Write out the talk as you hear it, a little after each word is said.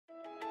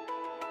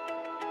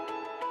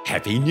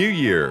Happy New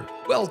Year!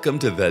 Welcome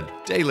to the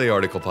Daily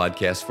Article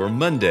Podcast for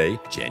Monday,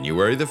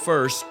 January the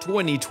 1st,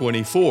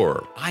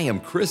 2024. I am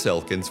Chris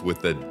Elkins with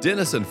the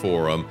Denison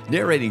Forum,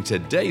 narrating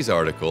today's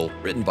article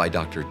written by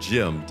Dr.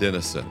 Jim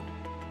Denison.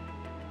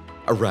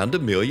 Around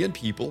 1 million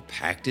people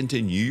packed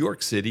into New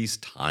York City's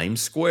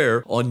Times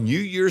Square on New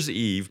Year's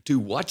Eve to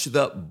watch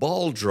the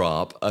ball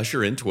drop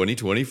usher in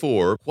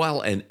 2024,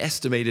 while an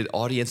estimated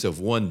audience of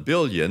 1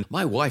 billion,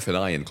 my wife and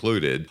I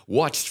included,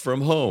 watched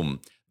from home.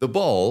 The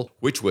ball,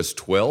 which was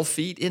 12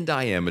 feet in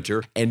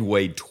diameter and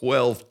weighed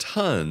 12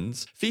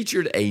 tons,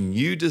 featured a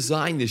new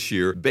design this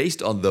year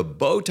based on the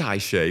bow tie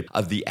shape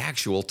of the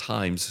actual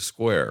Times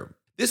Square.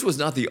 This was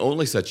not the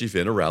only such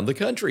event around the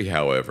country,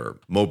 however.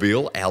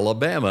 Mobile,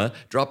 Alabama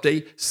dropped a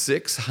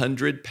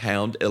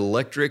 600-pound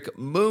electric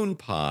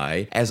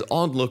MoonPie as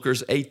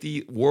onlookers ate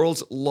the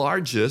world's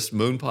largest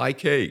MoonPie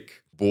cake.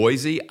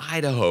 Boise,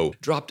 Idaho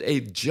dropped a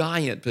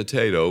giant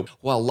potato,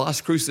 while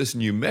Las Cruces,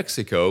 New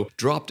Mexico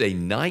dropped a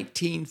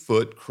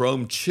 19-foot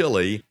chrome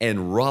chili,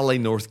 and Raleigh,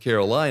 North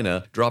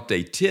Carolina dropped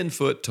a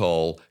 10-foot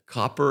tall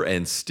copper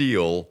and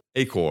steel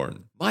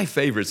acorn. My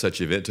favorite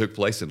such event took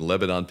place in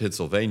Lebanon,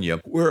 Pennsylvania,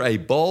 where a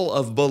ball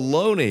of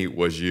bologna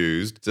was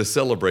used to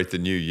celebrate the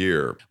new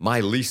year. My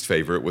least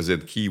favorite was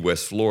in Key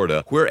West,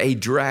 Florida, where a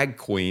drag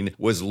queen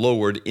was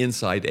lowered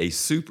inside a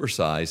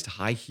supersized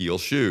high-heel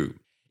shoe.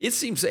 It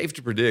seems safe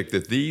to predict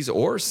that these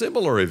or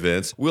similar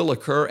events will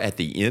occur at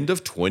the end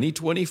of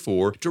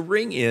 2024 to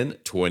ring in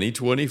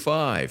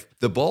 2025.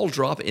 The ball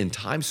drop in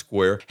Times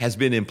Square has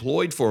been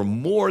employed for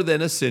more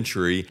than a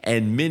century,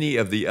 and many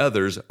of the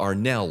others are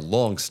now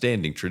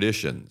long-standing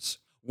traditions.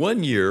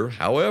 One year,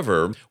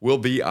 however, will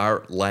be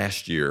our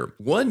last year.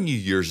 One New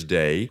Year's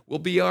Day will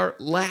be our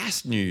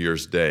last New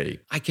Year's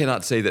Day. I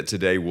cannot say that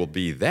today will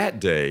be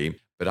that day,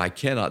 but I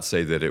cannot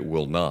say that it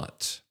will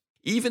not.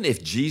 Even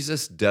if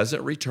Jesus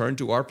doesn't return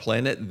to our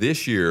planet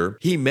this year,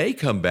 he may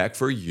come back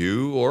for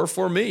you or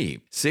for me.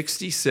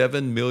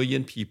 67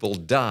 million people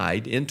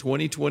died in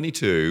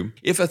 2022.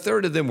 If a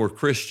third of them were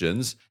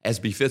Christians, as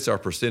befits our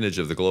percentage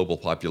of the global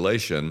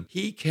population,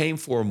 he came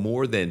for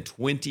more than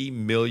 20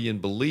 million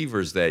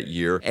believers that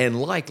year,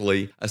 and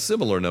likely a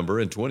similar number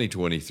in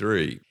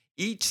 2023.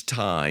 Each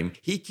time,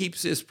 he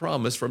keeps his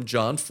promise from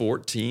John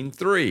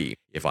 14:3.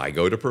 If I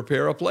go to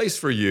prepare a place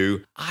for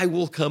you, I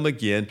will come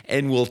again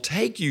and will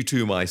take you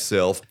to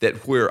myself,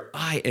 that where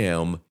I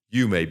am,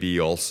 you may be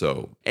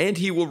also. And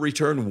he will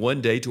return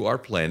one day to our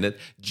planet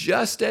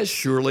just as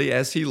surely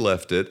as he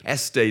left it,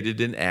 as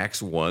stated in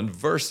Acts 1,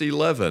 verse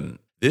 11.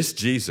 This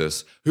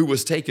Jesus, who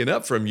was taken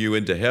up from you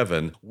into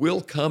heaven,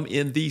 will come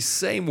in the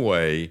same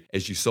way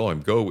as you saw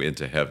him go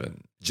into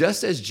heaven.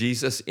 Just as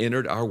Jesus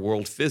entered our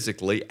world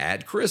physically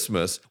at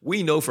Christmas,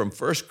 we know from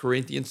 1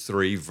 Corinthians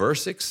 3,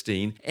 verse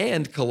 16,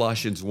 and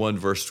Colossians 1,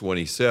 verse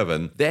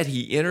 27, that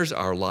he enters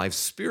our lives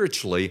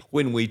spiritually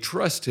when we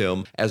trust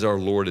him as our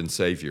Lord and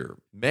Savior.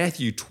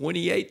 Matthew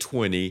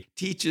 28:20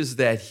 teaches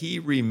that he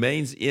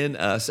remains in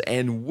us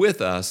and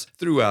with us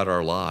throughout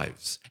our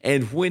lives.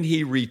 And when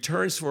he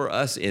returns for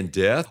us in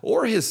death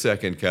or his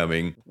second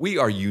coming, we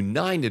are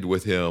united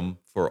with him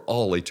for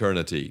all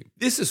eternity.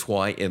 This is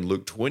why in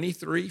Luke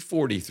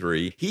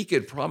 23:43, he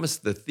could promise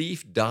the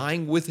thief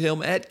dying with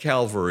him at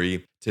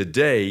Calvary,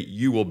 "Today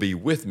you will be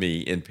with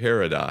me in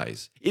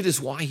paradise." It is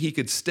why he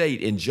could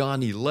state in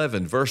John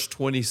 11, verse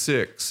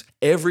 26,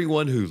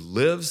 "Everyone who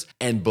lives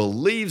and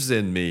believes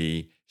in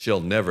me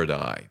shall never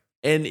die."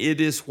 And it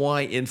is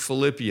why in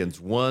Philippians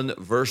 1,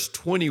 verse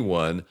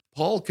 21,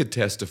 Paul could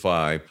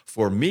testify,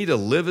 "For me to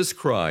live is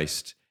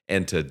Christ,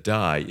 and to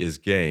die is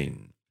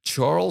gain."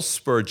 Charles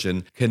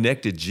Spurgeon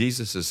connected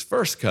Jesus'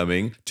 first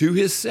coming to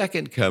his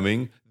second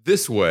coming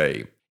this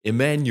way: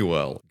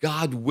 Emmanuel,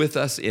 God with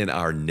us in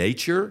our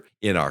nature,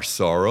 in our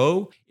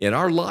sorrow, in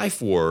our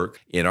life work,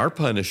 in our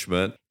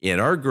punishment, in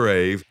our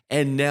grave,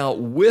 and now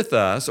with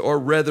us, or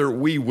rather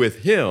we with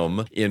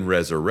him, in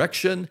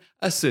resurrection,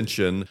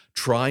 ascension,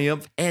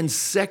 triumph, and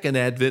second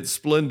advent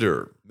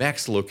splendor.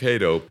 Max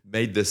Lucado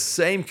made the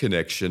same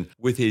connection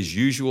with his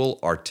usual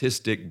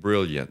artistic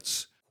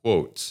brilliance.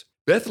 Quotes,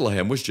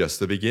 "Bethlehem was just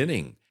the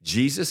beginning.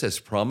 Jesus has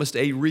promised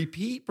a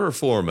repeat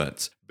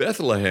performance.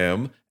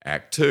 Bethlehem,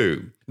 Act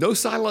 2. No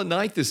silent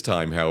night this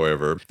time,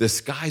 however. The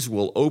skies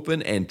will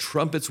open and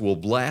trumpets will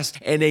blast,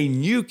 and a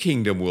new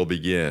kingdom will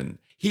begin.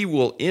 He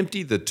will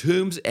empty the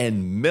tombs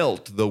and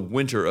melt the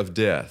winter of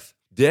death.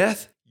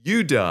 Death,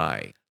 you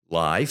die.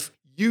 Life,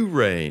 you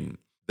reign.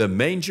 The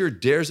manger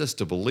dares us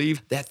to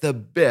believe that the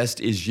best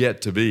is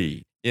yet to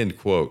be." End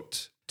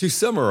quote. To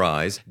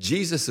summarize,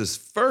 Jesus'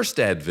 first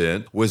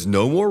advent was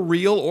no more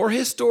real or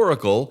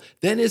historical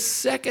than his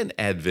second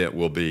advent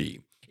will be.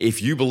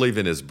 If you believe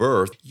in his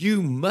birth,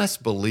 you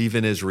must believe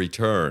in his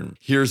return.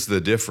 Here's the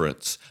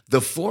difference.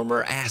 The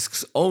former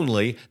asks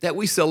only that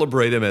we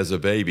celebrate him as a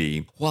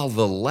baby, while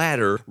the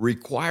latter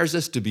requires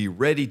us to be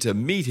ready to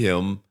meet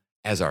him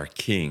as our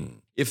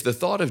King. If the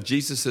thought of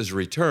Jesus'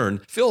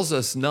 return fills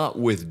us not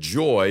with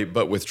joy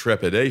but with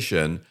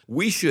trepidation,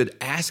 we should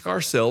ask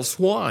ourselves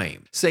why.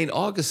 St.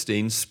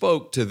 Augustine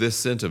spoke to this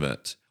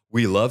sentiment.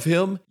 We love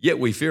him, yet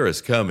we fear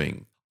his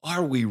coming.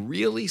 Are we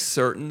really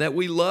certain that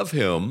we love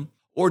Him,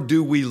 or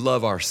do we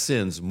love our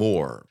sins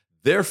more?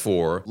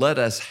 Therefore, let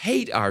us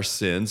hate our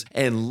sins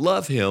and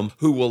love Him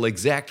who will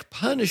exact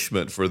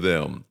punishment for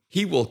them.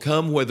 He will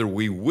come whether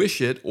we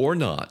wish it or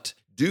not.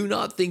 Do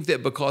not think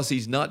that because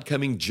He's not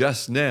coming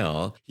just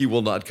now, He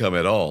will not come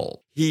at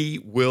all.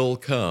 He will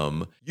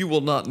come. You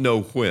will not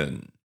know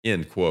when."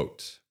 End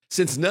quote.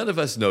 Since none of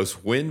us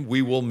knows when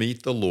we will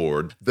meet the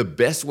Lord, the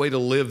best way to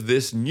live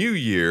this new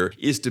year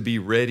is to be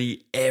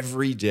ready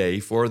every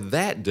day for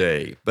that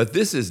day. But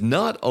this is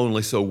not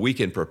only so we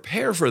can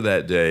prepare for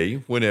that day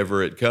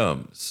whenever it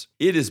comes.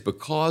 It is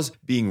because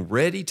being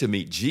ready to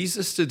meet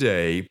Jesus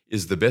today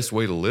is the best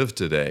way to live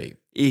today.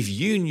 If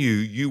you knew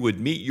you would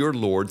meet your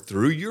Lord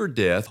through your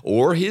death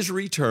or His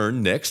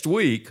return next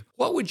week,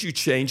 what would you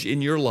change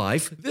in your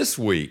life this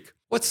week?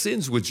 What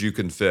sins would you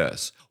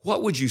confess?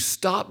 What would you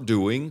stop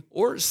doing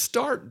or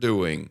start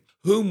doing?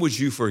 Whom would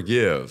you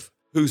forgive?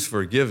 Whose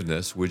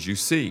forgiveness would you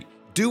seek?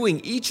 Doing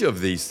each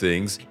of these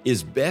things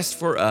is best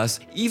for us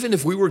even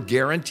if we were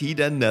guaranteed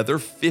another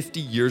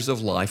 50 years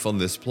of life on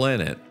this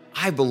planet.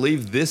 I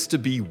believe this to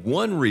be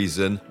one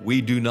reason we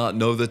do not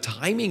know the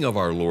timing of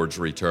our Lord's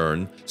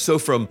return. So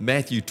from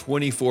Matthew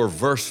 24,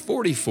 verse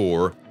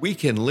 44, we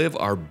can live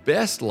our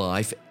best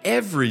life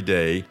every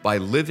day by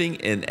living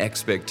in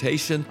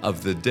expectation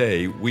of the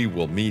day we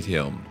will meet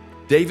Him.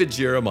 David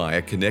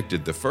Jeremiah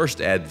connected the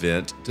first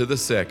Advent to the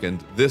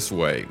second this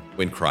way: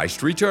 when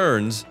Christ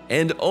returns,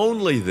 and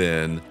only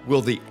then,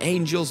 will the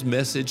angel's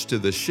message to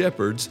the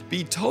shepherds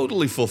be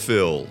totally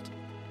fulfilled.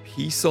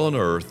 Peace on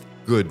earth,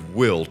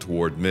 goodwill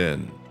toward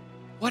men.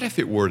 What if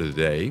it were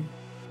today?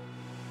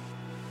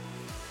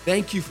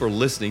 Thank you for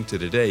listening to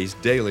today's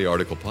Daily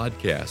Article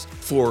Podcast.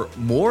 For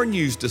more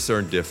news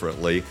discerned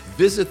differently,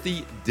 visit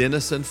the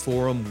Denison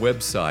Forum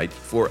website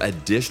for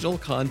additional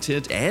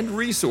content and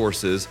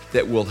resources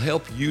that will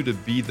help you to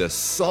be the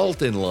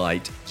salt and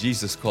light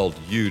Jesus called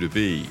you to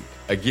be.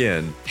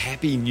 Again,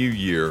 Happy New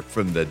Year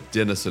from the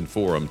Denison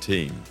Forum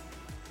team.